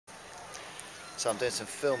So I'm doing some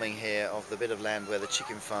filming here of the bit of land where the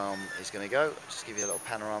chicken farm is going to go. Just give you a little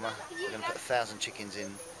panorama. We're going to put 1,000 chickens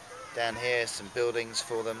in down here, some buildings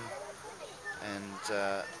for them, and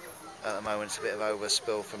at the moment it's a bit of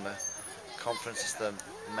overspill from the conference. It's the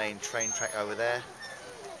main train track over there,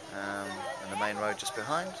 and the main road just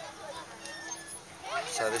behind.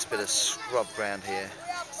 So this bit of scrub ground here,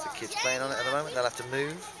 the kids playing on it at the moment. They'll have to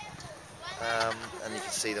move, and you can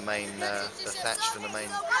see the main, the thatch from the main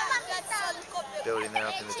building there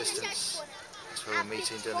up in the distance. That's where we're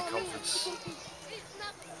meeting during the conference.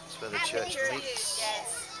 That's where the church meets.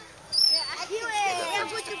 There's that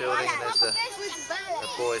fantastic building, and there's the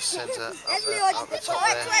boys' centre up the top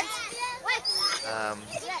there.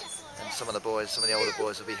 And some of the older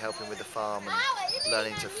boys will be helping with the farm and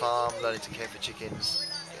learning to farm, learning to care for chickens,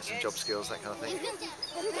 get some job skills, that kind of thing.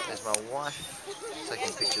 There's my wife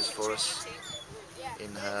taking pictures for us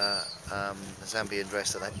in her Zambian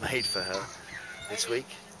dress that they made for her this week.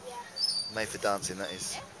 Made for dancing, that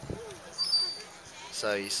is.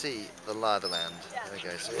 So you see the lie of the land. There we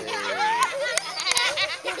go. So,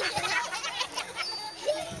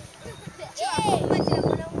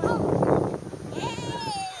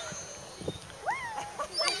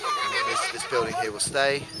 this building here will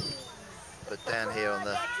stay, but down here on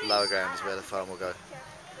the lower ground is where the farm will go.